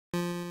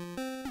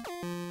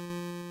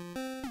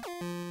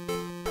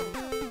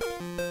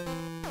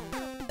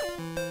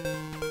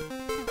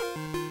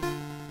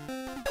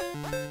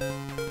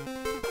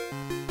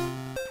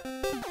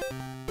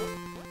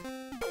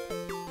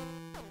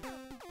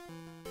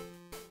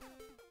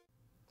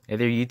Hey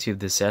there YouTube,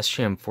 this is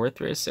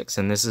SGM4306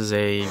 and this is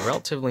a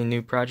relatively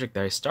new project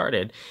that I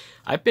started.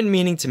 I've been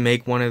meaning to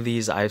make one of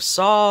these. I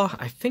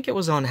think it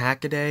was on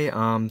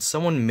Hackaday,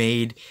 someone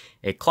made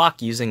a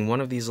clock using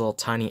one of these little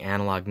tiny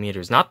analog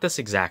meters. Not this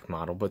exact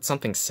model, but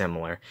something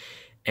similar.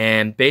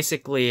 And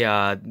basically,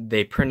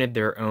 they printed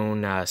their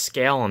own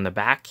scale on the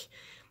back.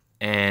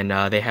 And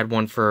they had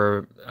one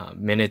for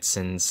minutes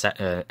and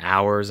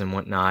hours and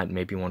whatnot,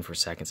 maybe one for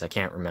seconds. I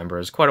can't remember. It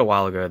was quite a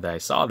while ago that I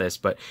saw this,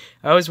 but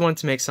I always wanted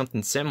to make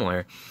something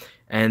similar.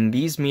 And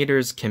these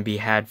meters can be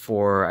had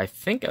for, I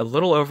think, a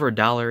little over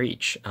 $1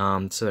 each.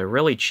 So they're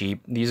really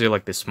cheap. These are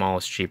like the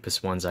smallest,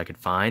 cheapest ones I could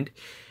find.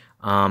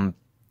 And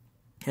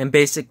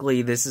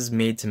basically, this is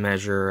made to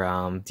measure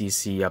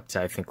DC up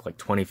to, I think, like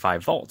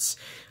 25 volts.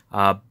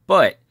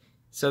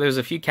 So there's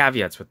a few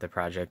caveats with the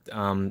project.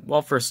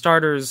 Well, for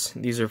starters,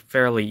 these are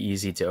fairly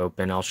easy to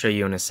open. I'll show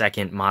you in a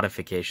second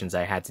modifications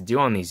I had to do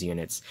on these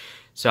units.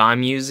 So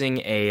I'm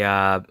using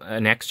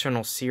an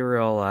external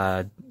serial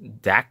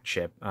DAC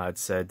chip.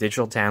 It's a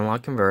digital to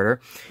analog converter.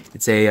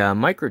 It's a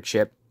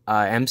microchip,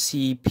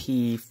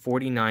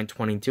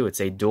 MCP4922. It's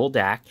a dual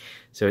DAC,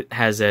 so it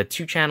has a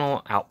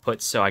 2-channel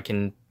output, so I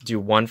can do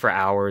one for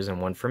hours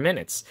and one for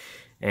minutes.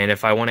 And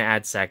if I want to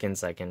add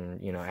seconds, I can,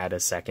 add a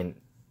second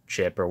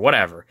chip or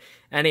whatever.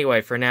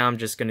 Anyway, for now I'm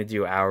just going to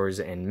do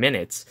hours and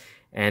minutes.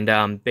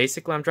 And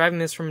basically I'm driving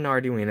this from an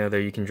Arduino, though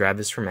you can drive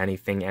this from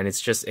anything, and it's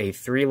just a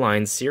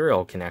 3-line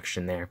serial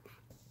connection there.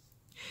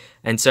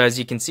 And so as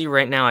you can see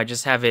right now, I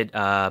just have it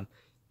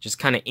just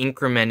kind of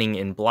incrementing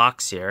in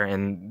blocks here,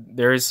 and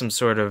there is some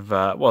sort of,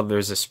 well,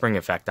 there's a spring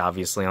effect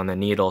obviously on the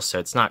needle, so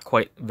it's not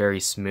quite very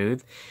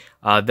smooth.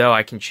 Though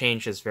I can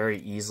change this very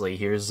easily.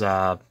 Here's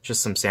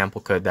just some sample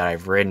code that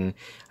I've written.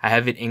 I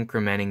have it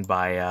incrementing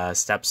by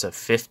steps of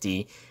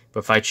 50, but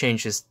if I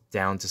change this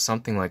down to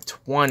something like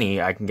 20,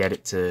 I can get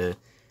it to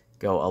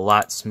go a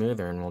lot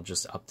smoother, and we'll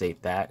just update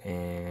that,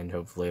 and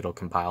hopefully it'll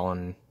compile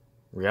and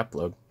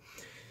re-upload.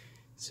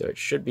 So it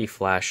should be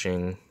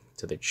flashing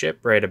to the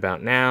chip right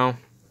about now.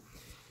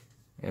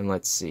 And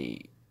let's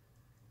see.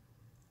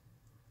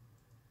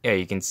 Yeah,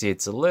 you can see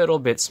it's a little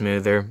bit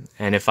smoother,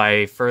 and if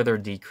I further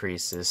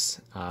decrease this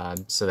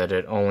so that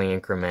it only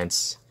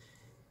increments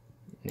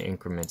in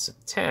increments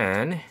of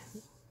 10,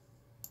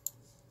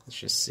 let's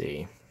just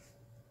see.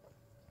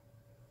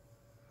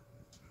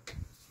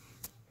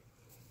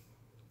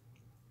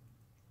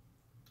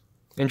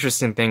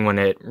 Interesting thing, when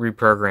it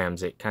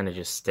reprograms, it kind of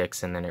just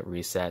sticks and then it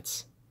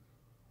resets.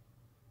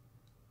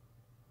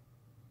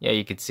 Yeah,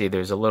 you can see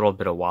there's a little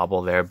bit of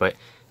wobble there, but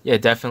yeah,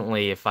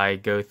 definitely if I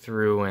go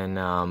through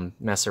and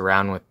mess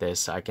around with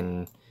this, I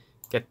can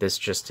get this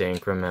just to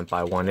increment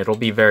by 1. It'll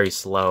be very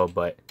slow,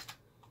 but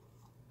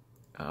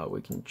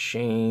we can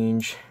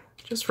change,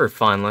 just for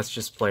fun, let's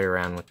just play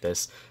around with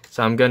this.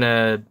 So I'm going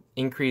to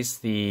increase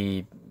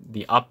the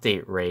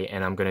update rate,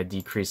 and I'm going to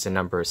decrease the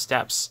number of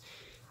steps,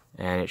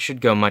 and it should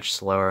go much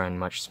slower and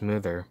much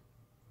smoother.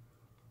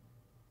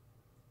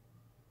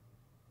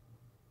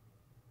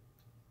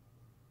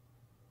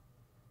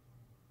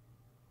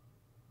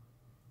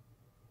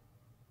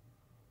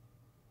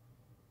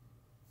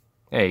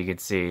 Yeah, you can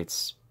see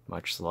it's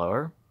much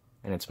slower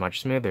and it's much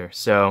smoother.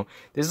 So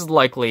this is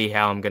likely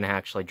how I'm going to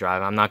actually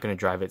drive. I'm not going to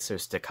drive it so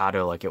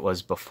staccato like it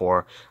was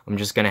before. I'm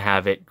just going to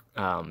have it,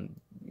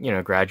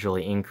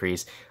 gradually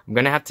increase. I'm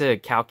going to have to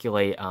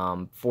calculate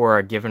for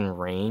a given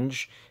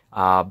range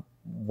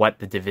what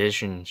the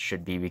division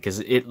should be, because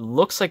it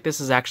looks like this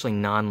is actually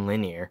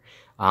non-linear.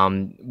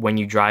 When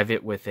you drive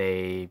it with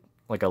a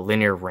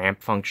linear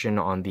ramp function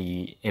on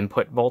the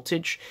input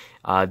voltage,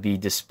 the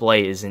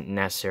display isn't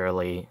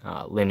necessarily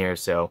linear,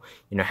 so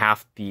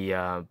half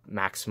the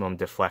maximum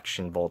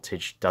deflection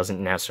voltage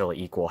doesn't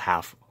necessarily equal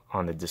half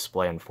on the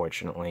display,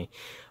 unfortunately.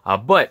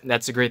 But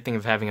that's a great thing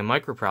of having a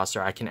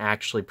microprocessor. I can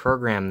actually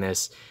program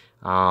this,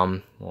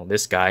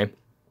 this guy,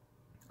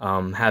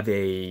 have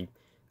a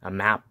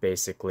map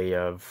basically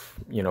of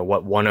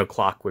what 1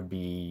 o'clock would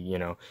be,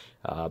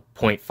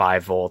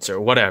 0.5 volts or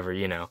whatever,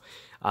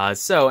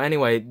 So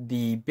anyway,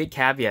 the big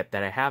caveat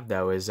that I have,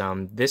 though, is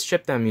this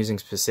chip that I'm using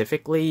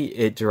specifically,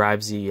 it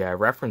derives the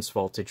reference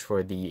voltage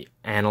for the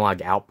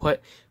analog output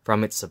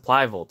from its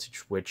supply voltage,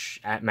 which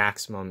at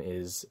maximum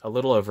is a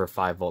little over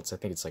 5 volts. I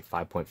think it's like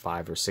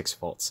 5.5 or 6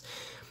 volts.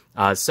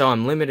 So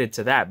I'm limited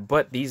to that,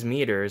 but these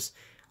meters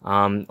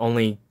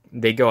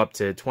they go up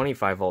to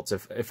 25 volts.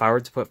 If I were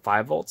to put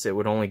 5 volts, it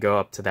would only go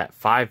up to that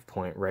 5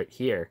 point right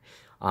here.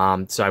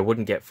 So I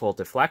wouldn't get full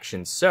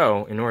deflection.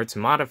 So in order to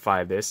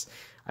modify this,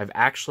 I've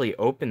actually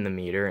opened the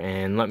meter,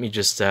 and let me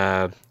just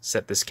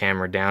set this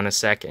camera down a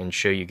sec and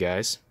show you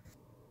guys.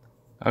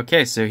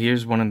 Okay, so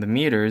here's one of the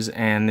meters,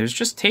 and there's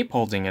just tape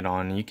holding it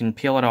on. You can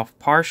peel it off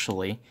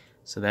partially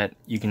so that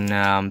you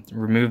can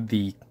remove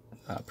the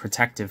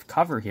protective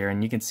cover here,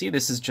 and you can see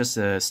this is just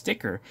a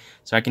sticker,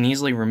 so I can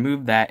easily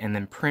remove that and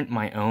then print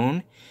my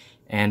own.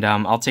 And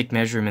I'll take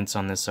measurements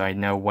on this so I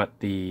know what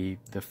the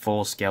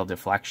full scale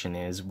deflection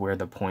is, where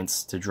the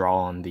points to draw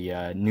on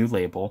the new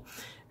label.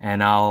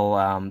 and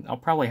I'll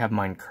probably have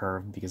mine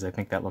curved because I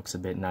think that looks a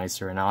bit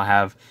nicer, and I'll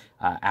have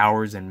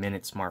hours and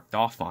minutes marked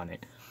off on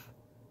it.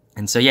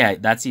 And so yeah,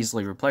 that's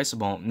easily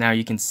replaceable. Now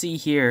you can see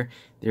here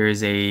there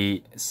is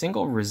a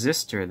single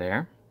resistor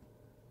there.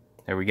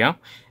 There we go.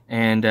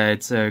 And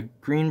it's a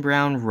green,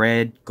 brown,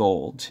 red,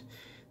 gold.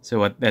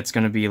 So that's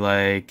going to be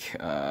like,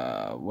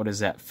 what is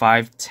that?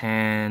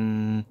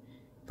 510,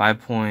 5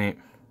 point,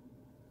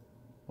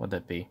 what'd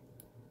that be?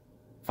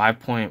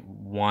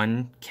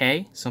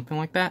 5.1K, something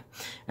like that.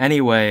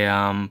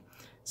 Anyway,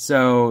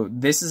 so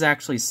this is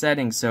actually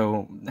setting.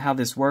 So how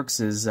this works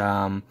is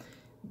I'm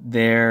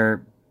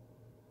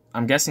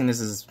guessing this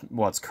is,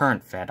 well, it's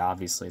current fed,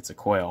 obviously, it's a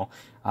coil.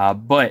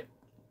 But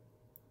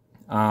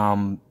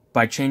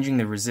by changing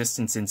the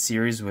resistance in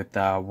series with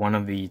one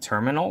of the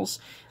terminals,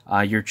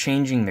 you're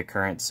changing the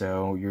current,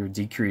 so you're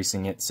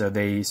decreasing it. So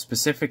they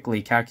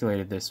specifically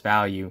calculated this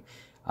value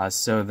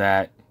so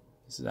that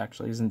this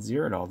actually isn't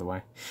zeroed all the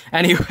way.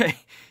 Anyway,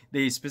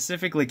 they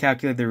specifically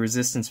calculated the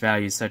resistance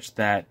value such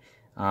that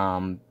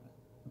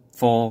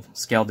full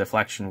scale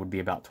deflection would be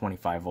about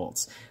 25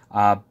 volts.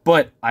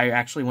 But I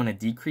actually want to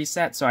decrease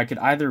that, so I could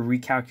either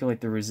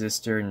recalculate the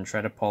resistor and try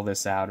to pull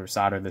this out or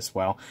solder this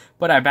well.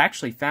 But I've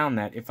actually found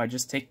that if I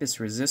just take this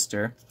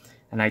resistor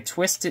and I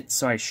twist it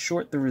so I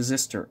short the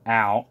resistor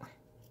out,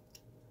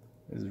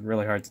 this is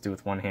really hard to do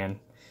with one hand.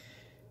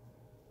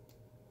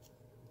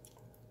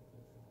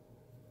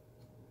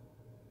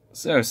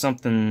 So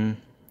something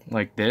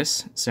like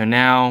this. So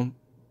now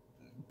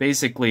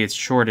basically it's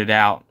shorted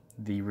out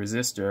the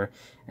resistor,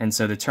 and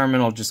so the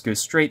terminal just goes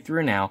straight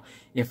through now.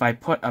 If I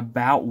put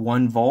about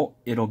 1 volt,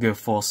 it'll go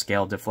full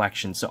scale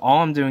deflection. So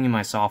all I'm doing in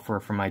my software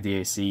for my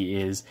DAC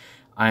is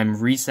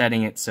I'm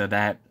resetting it so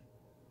that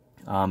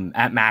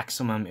at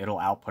maximum it'll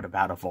output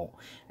about 1 volt,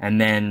 and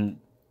then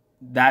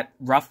that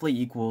roughly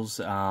equals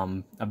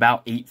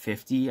about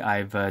 850.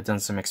 I've done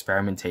some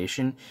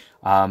experimentation.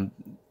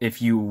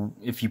 If you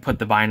put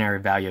the binary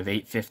value of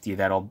 850,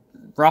 that'll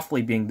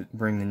roughly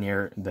bring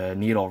the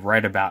needle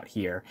right about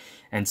here.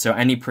 And so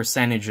any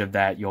percentage of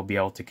that, you'll be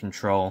able to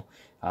control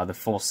the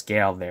full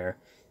scale there.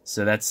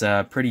 So that's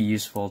pretty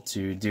useful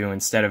to do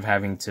instead of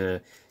having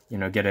to,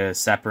 get a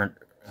separate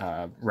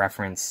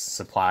reference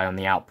supply on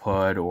the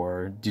output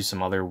or do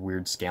some other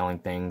weird scaling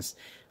things.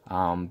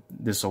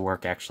 This will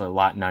work actually a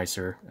lot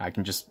nicer. I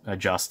can just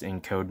adjust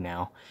in code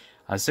now.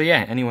 So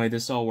yeah, anyway,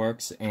 this all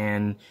works,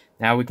 and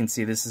now we can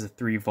see this is a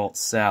 3 volt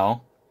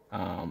cell.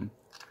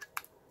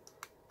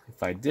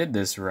 If I did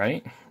this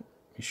right,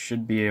 we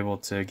should be able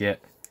to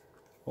get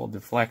full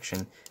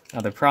deflection.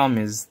 Now the problem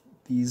is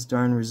these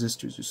darn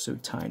resistors are so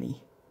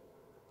tiny.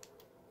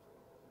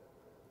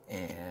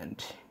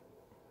 And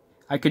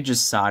I could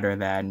just solder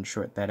that and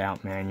short that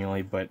out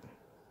manually, but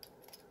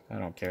I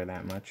don't care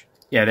that much.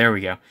 Yeah, there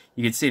we go.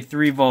 You can see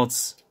 3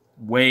 volts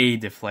way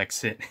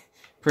deflects it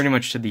pretty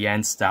much to the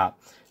end stop.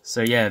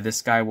 So yeah,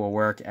 this guy will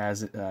work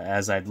as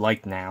I'd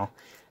like now.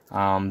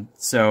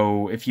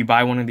 So if you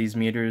buy one of these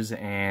meters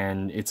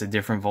and it's a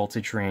different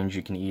voltage range,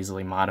 you can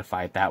easily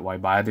modify it that way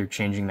by either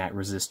changing that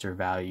resistor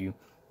value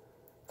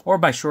or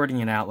by shorting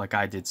it out like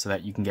I did so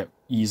that you can get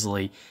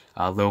easily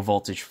low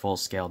voltage full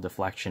scale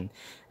deflection.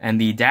 And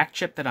the DAC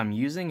chip that I'm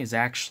using is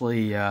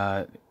actually,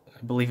 I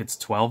believe it's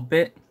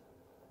 12-bit.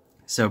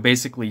 So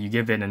basically you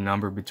give it a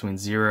number between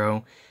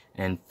 0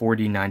 and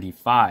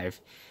 4095,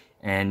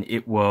 and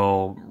it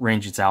will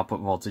range its output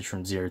voltage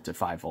from 0 to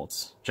 5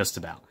 volts, just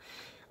about.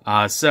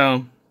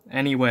 So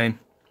anyway,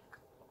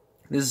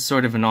 this is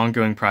sort of an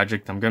ongoing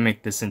project. I'm going to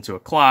make this into a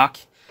clock,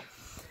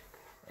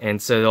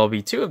 and so there'll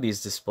be 2 of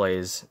these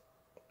displays,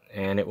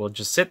 and it will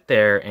just sit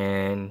there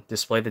and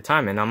display the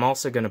time. And I'm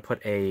also going to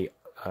put an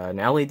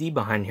LED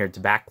behind here to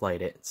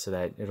backlight it so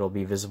that it'll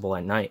be visible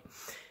at night.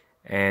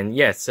 And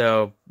yeah,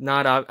 so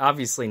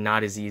obviously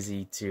not as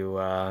easy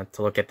to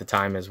look at the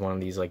time as one of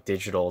these like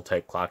digital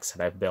type clocks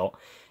that I've built,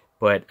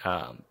 but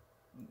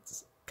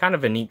it's kind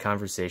of a neat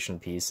conversation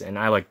piece, and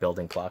I like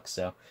building clocks.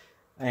 So,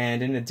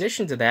 and in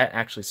addition to that,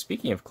 actually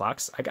speaking of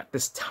clocks, I got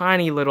this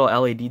tiny little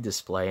LED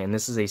display, and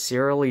this is a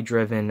serially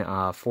driven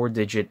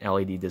 4-digit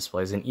LED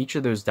displays, and each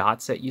of those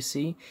dots that you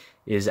see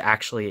is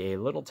actually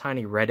a little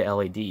tiny red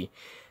LED,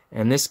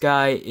 and this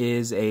guy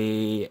is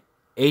a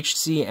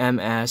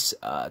HCMS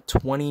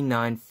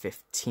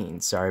 2915.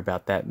 Sorry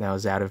about that, that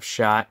was out of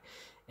shot.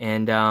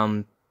 And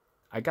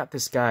I got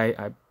this guy,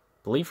 I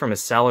believe, from a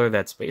seller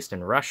that's based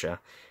in Russia.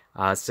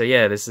 So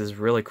yeah, this is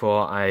really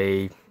cool.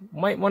 I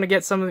might want to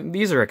get some of them.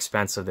 These are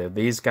expensive though.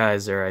 These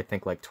guys are, I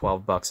think, like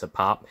 12 bucks a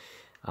pop,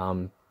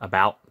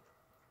 about.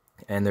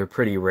 And they're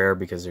pretty rare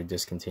because they're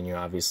discontinued,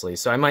 obviously.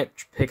 So I might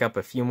pick up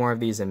a few more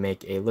of these and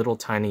make a little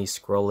tiny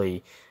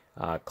scrolly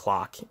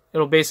clock.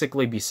 It'll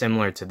basically be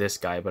similar to this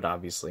guy, but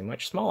obviously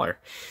much smaller.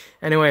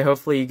 Anyway,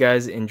 hopefully you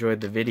guys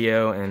enjoyed the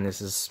video, and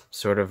this is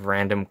sort of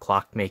random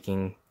clock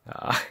making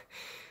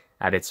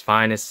at its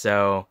finest.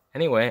 So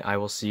anyway, I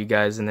will see you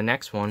guys in the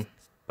next one.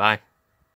 Bye.